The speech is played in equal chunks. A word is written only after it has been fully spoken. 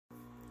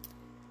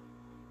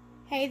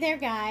Hey there,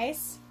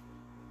 guys.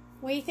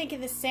 What do you think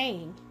of this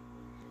saying?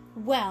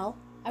 Well,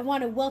 I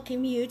want to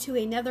welcome you to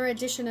another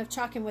edition of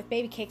Chalkin' with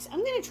Babycakes.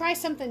 I'm going to try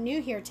something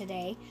new here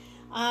today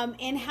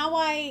in how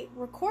I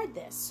record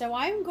this. So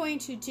I'm going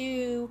to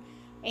do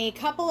a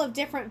couple of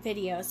different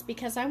videos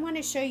because I want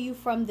to show you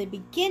from the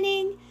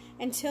beginning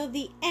until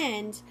the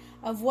end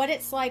of what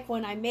it's like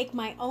when I make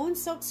my own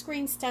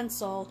silkscreen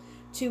stencil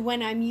to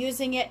when I'm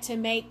using it to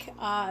make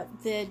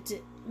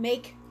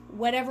make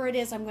whatever it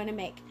is I'm going to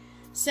make.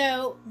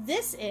 So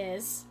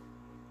that's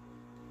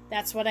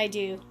what I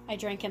do. I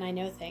drink and I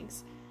know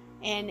things.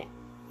 And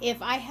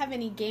if I have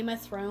any Game of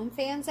Thrones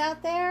fans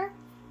out there,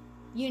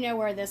 you know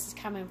where this is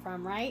coming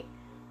from, right?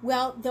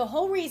 Well, the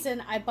whole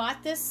reason I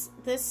bought this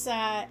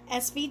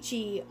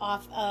SVG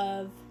off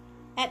of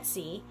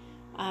Etsy,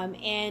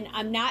 and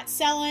I'm not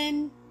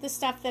selling the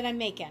stuff that I'm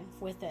making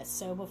with this.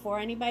 So before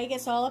anybody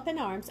gets all up in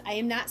arms, I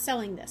am not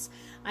selling this.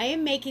 I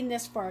am making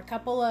this for a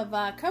couple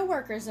of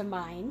co-workers of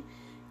mine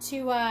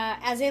to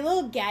as a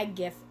little gag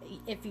gift,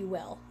 if you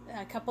will.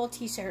 A couple of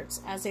t-shirts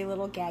as a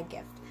little gag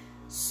gift.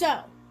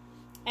 So,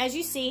 as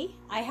you see,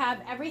 I have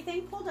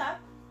everything pulled up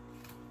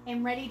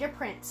and ready to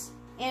print.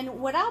 And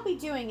what I'll be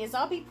doing is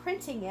I'll be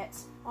printing it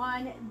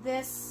on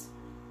this.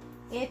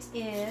 It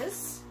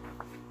is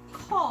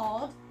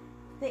called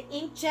the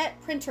inkjet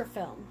printer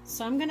film.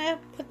 So I'm gonna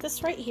put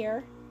this right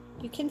here.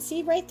 You can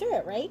see right through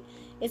it, right?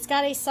 It's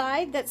got a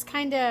side that's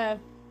kind of,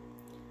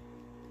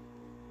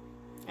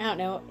 I don't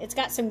know, it's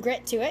got some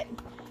grit to it,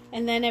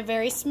 and then a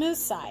very smooth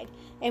side.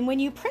 And when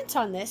you print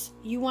on this,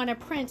 you want to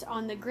print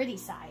on the gritty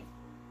side.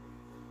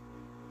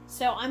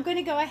 So I'm going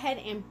to go ahead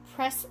and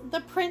press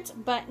the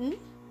print button,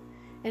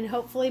 and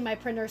hopefully my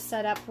printer's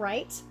set up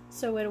right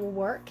so it will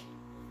work.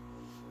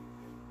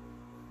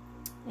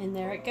 And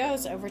there it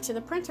goes over to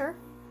the printer,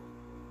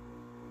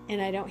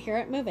 and I don't hear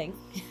it moving.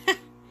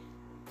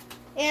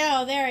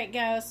 Ew, there it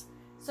goes.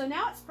 So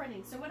now it's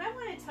printing. So what I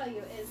want to tell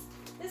you is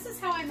this is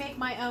how I make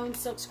my own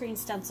silkscreen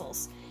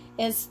stencils,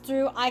 is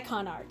through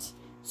IKONArt.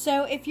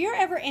 So if you're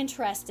ever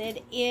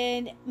interested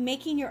in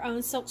making your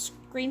own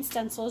silkscreen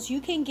stencils, you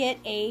can get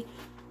a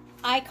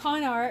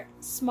IKONArt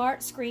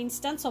Smart Screen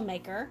Stencil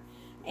Maker,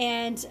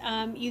 and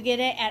you get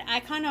it at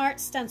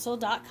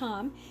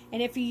ikonartstencil.com.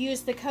 And if you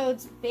use the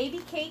codes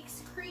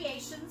Babycakes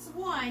Creations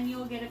 1,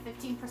 you'll get a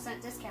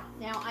 15% discount.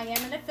 Now, I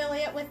am an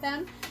affiliate with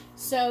them,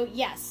 so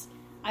yes,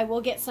 I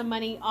will get some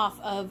money off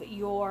of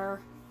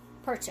your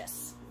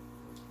purchase.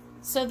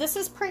 So this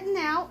is printing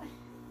out.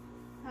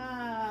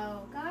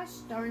 Oh, gosh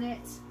darn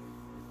it.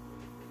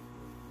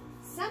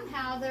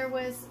 Somehow there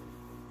was,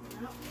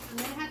 oh, I'm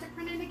going to have to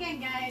print it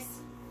again,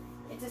 guys.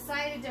 It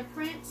decided to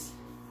print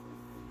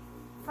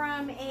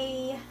from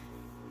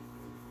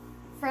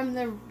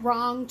the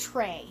wrong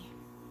tray,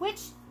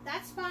 which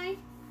that's fine.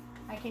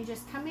 I can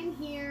just come in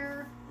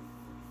here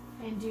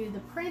and do the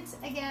print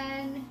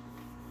again.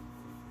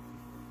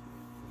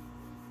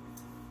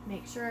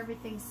 Make sure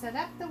everything's set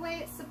up the way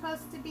it's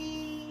supposed to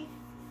be.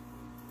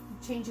 I'm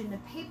changing the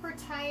paper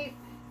type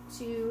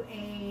to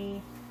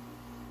I'm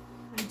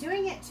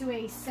doing it to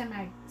a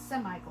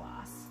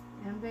semi-gloss.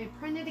 And I'm going to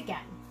print it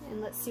again.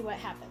 And let's see what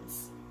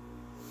happens.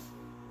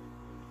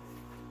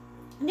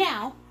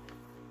 Now,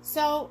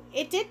 so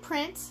it did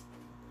print,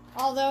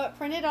 although it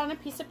printed on a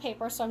piece of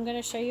paper. So I'm going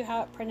to show you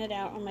how it printed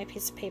out on my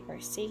piece of paper.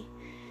 See?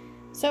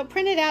 So it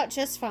printed out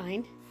just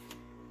fine.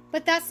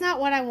 But that's not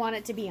what I want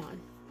it to be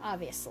on,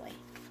 obviously.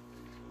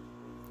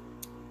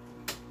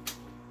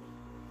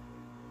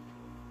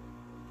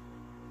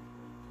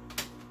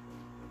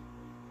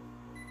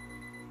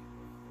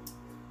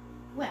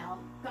 Well,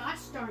 gosh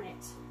darn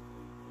it.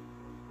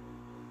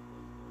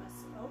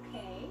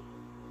 Okay.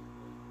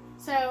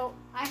 So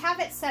I have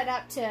it set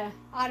up to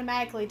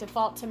automatically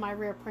default to my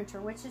rear printer,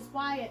 which is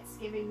why it's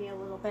giving me a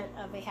little bit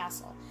of a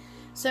hassle.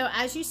 So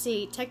as you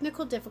see,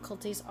 technical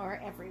difficulties are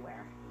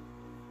everywhere.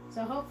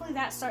 So hopefully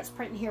that starts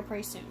printing here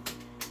pretty soon.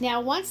 Now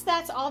once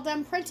that's all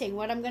done printing,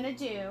 what I'm going to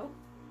do,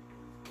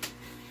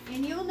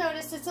 and you'll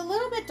notice it's a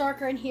little bit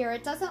darker in here.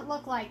 It doesn't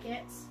look like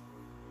it.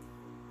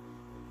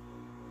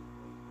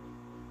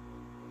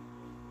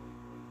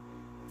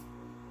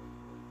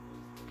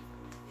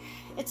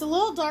 It's a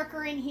little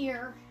darker in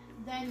here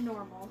than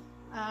normal.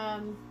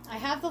 I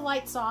have the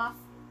lights off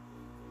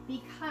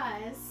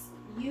because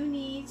you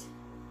need,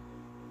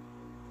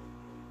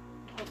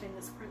 hoping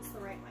this prints the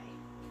right way.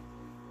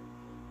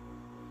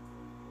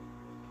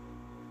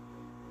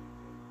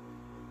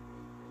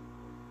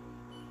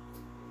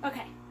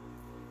 Okay,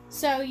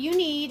 so you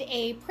need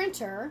a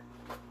printer,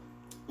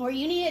 or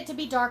you need it to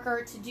be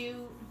darker to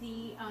do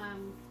the,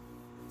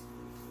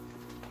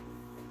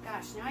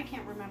 gosh, now I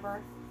can't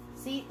remember.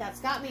 See, that's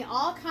got me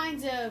all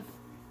kinds of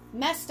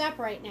messed up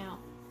right now.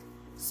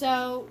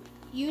 So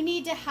you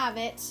need to have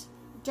it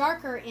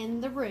darker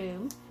in the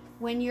room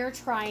when you're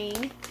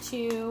trying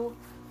to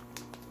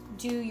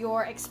do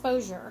your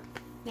exposure.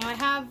 Now I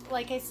have,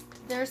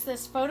 there's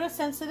this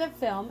photosensitive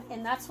film,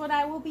 and that's what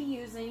I will be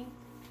using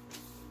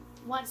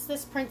once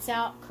this prints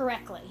out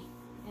correctly.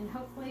 And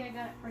hopefully I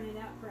got it printed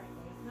out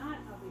correctly. If not,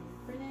 I'll be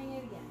printing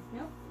it again.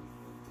 Nope.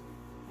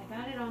 I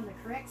got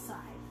correct side.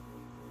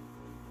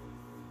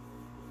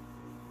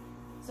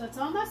 So it's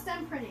almost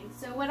done printing.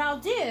 So what I'll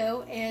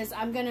do is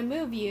I'm going to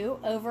move you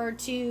over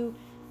to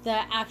the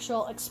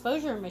actual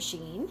exposure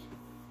machine.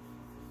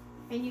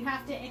 And you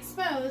have to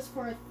expose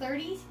for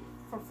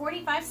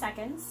 45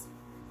 seconds.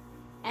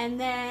 And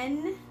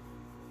then,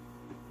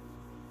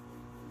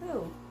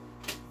 ooh,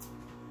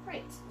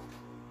 great.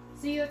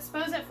 So you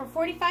expose it for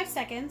 45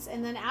 seconds,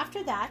 and then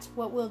after that,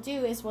 what we'll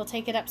do is we'll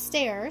take it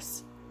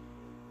upstairs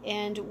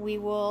and we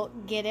will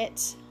get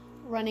it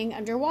running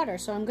underwater.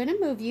 So I'm going to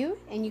move you,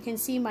 and you can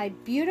see my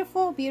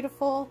beautiful,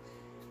 beautiful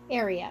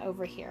area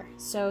over here.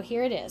 So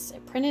here it is.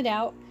 It printed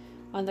out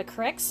on the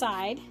correct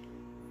side.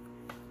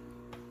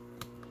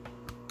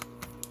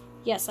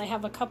 Yes, I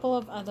have a couple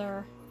of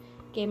other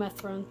Game of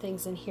Thrones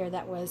things in here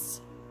that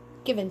was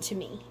given to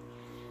me.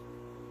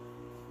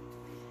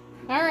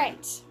 All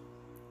right.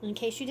 In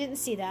case you didn't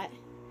see that,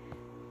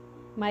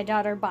 my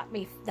daughter bought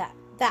me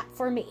that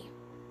for me.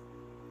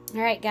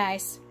 All right,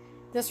 guys.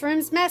 This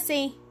room's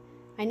messy.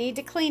 I need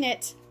to clean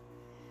it.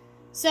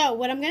 So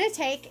what I'm going to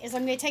take is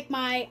I'm going to take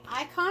my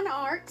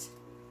IKONArt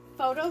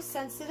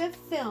photosensitive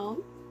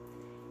film,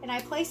 and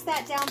I place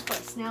that down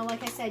first. Now,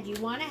 like I said, you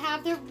want to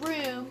have the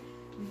room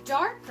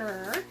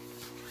darker.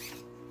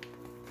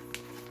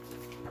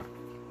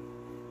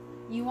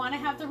 You want to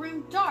have the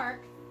room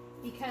dark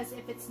because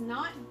if it's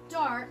not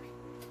dark,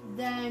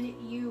 then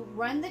you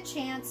run the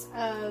chance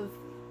of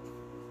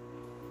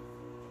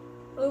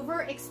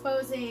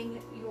overexposing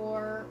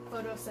your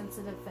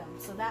photosensitive film.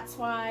 So that's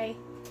why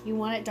you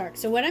want it dark.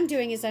 So what I'm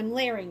doing is I'm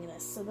layering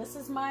this. So this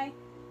is my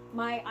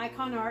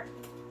IKONArt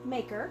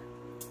maker,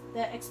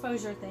 the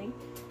exposure thing.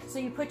 So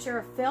you put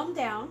your film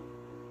down,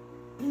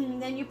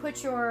 then you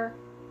put your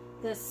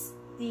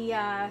the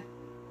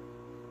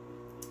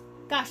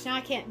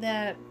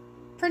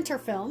printer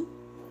film,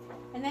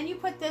 and then you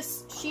put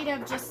this sheet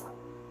of just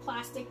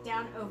plastic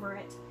down over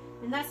it,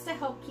 and that's to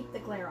help keep the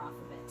glare off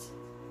of it.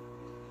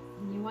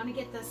 And you want to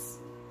get this,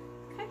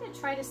 kind of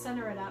try to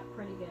center it up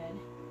pretty good.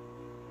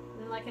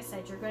 And then, like I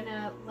said, you're going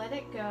to let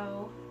it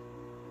go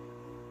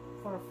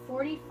for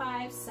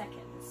 45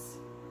 seconds,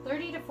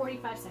 30 to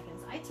 45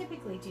 seconds. I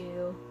typically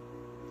do,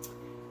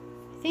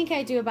 I think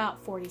I do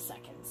about 40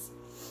 seconds.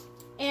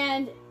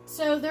 And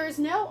so there's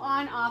no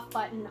on-off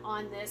button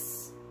on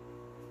this.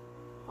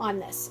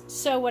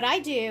 So what I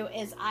do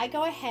is I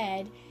go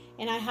ahead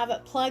and I have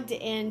it plugged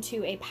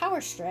into a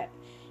power strip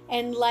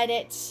and let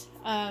it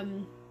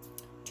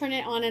turn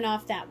it on and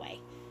off that way,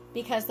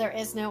 because there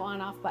is no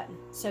on-off button.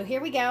 So here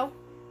we go.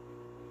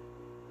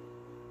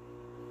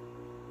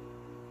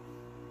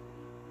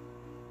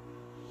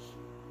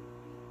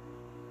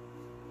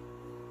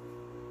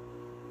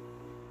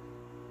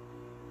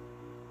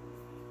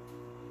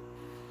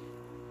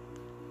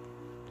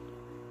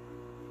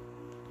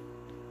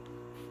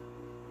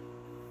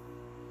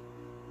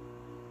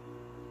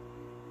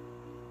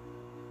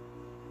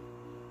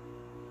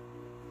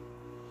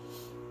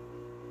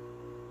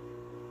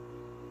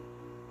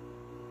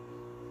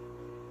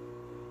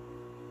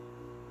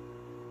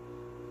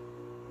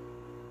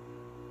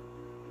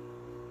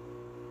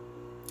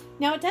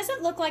 Now it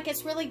doesn't look like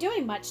it's really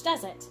doing much,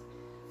 does it?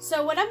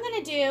 So what I'm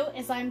going to do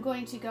is I'm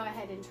going to go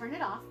ahead and turn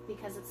it off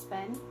because it's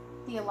been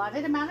the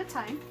allotted amount of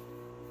time.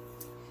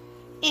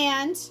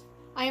 And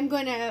I am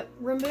going to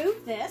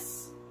remove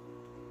this.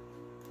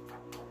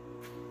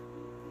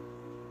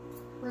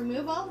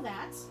 Remove all of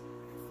that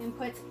and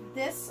put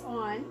this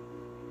on.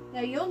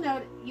 Now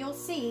you'll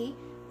see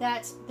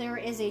that there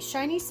is a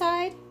shiny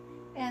side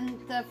and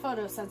the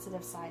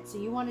photosensitive side. So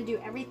you want to do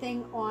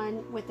everything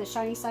on with the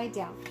shiny side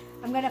down.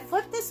 I'm going to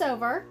flip this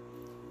over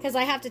because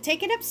I have to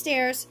take it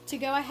upstairs to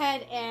go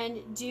ahead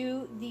and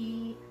do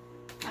the,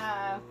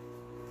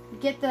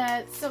 get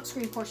the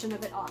silkscreen portion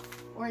of it off,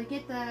 or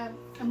get the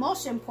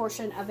emulsion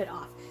portion of it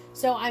off.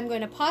 So I'm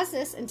going to pause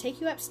this and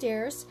take you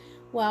upstairs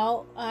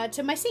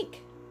to my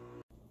sink.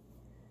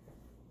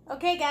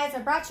 Okay guys,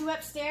 I brought you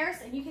upstairs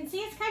and you can see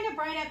it's kind of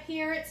bright up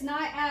here. It's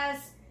not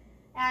as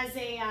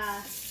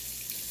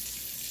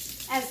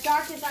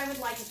dark as I would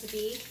like it to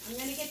be. I'm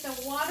going to get the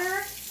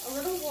water a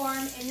little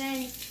warm, and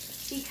then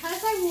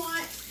because I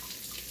want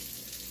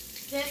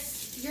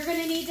this, you're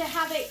going to need to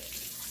have it,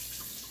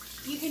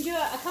 you can do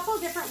it a couple of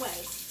different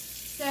ways.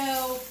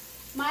 So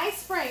my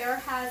sprayer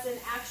has an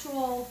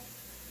actual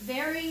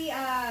very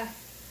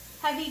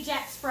heavy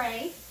jet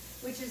spray,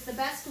 which is the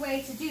best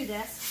way to do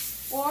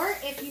this. Or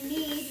if you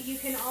need, you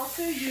can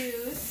also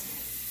use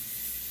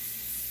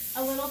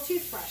a little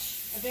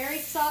toothbrush, a very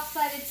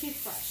soft-sided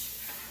toothbrush.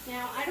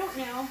 Now, I don't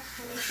know,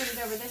 let me put it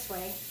over this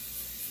way.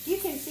 You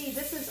can see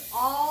this is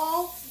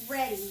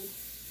already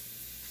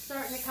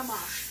starting to come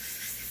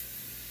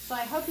off. So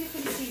I hope you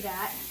can see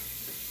that,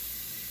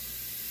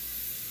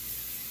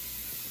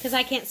 because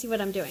I can't see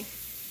what I'm doing.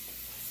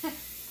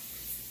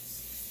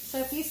 So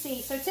if you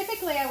see, so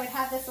typically I would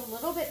have this a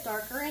little bit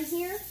darker in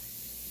here.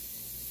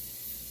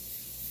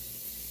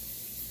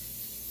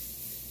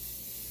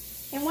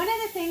 And one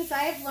of the things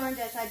I've learned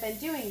as I've been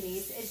doing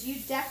these is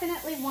you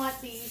definitely want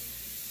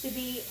these to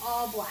be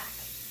all black.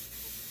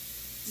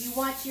 You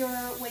want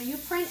when you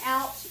print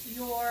out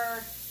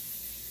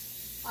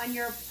on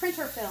your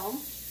printer film,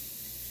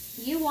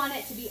 you want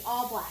it to be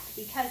all black,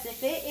 because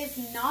if it is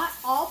not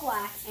all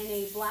black and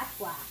a black,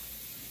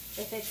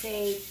 if it's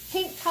a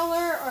pink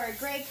color or a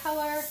gray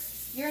color,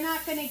 you're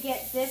not going to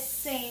get this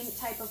same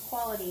type of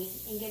quality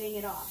in getting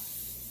it off.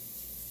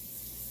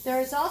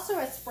 There's also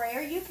a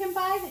sprayer you can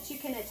buy that you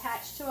can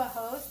attach to a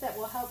hose that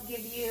will help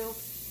give you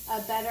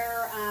a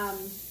better,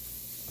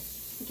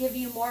 give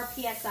you more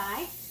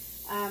PSI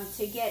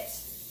to get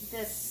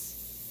the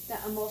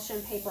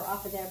emulsion paper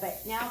off of there.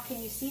 But now,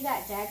 can you see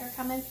that dagger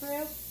coming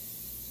through?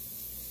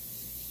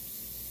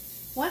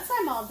 Once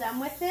I'm all done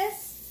with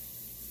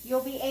this,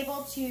 you'll be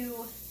able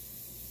to,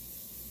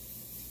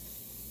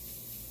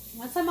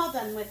 once I'm all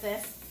done with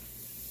this,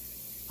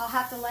 I'll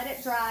have to let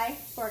it dry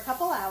for a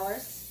couple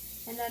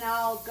hours, and then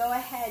I'll go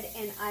ahead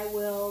and I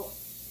will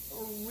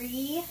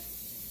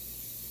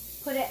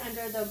put it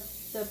under the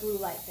blue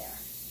light there,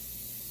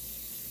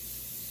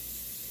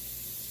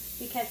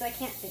 because I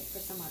can't think for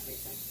some odd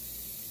reason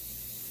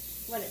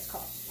what it's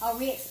called. I'll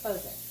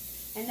re-expose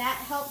it, and that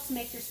helps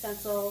make your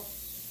stencil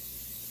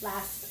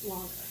last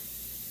longer.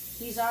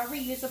 These are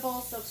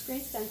reusable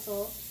silkscreen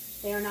stencils.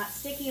 They are not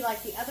sticky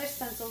like the other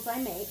stencils I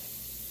make,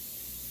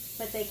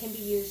 but they can be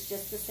used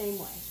just the same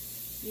way.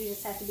 You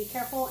just have to be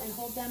careful and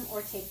hold them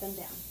or tape them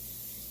down.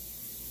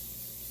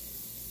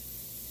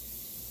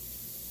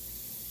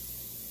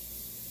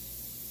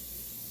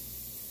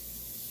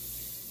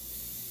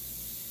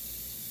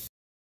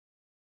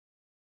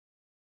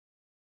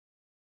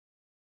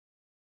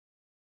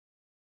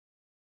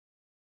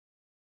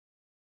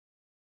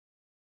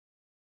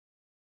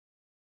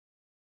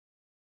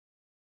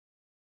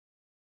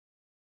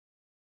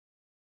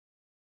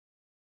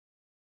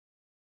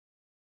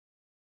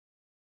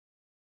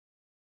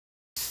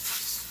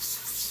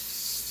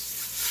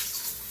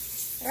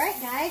 All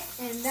right, guys,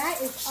 and that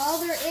is all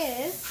there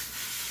is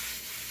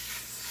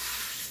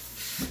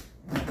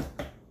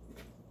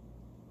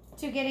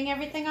to getting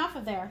everything off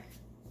of there.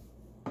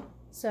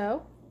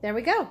 So there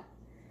we go.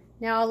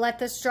 Now I'll let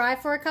this dry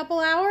for a couple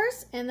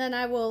hours, and then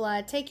I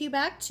will take you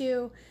back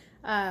to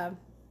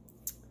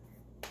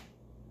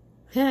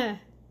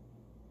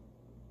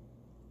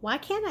why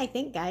can't I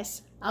think,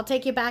 guys? I'll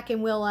take you back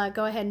and we'll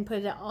go ahead and put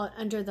it all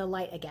under the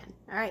light again.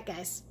 All right,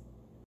 guys.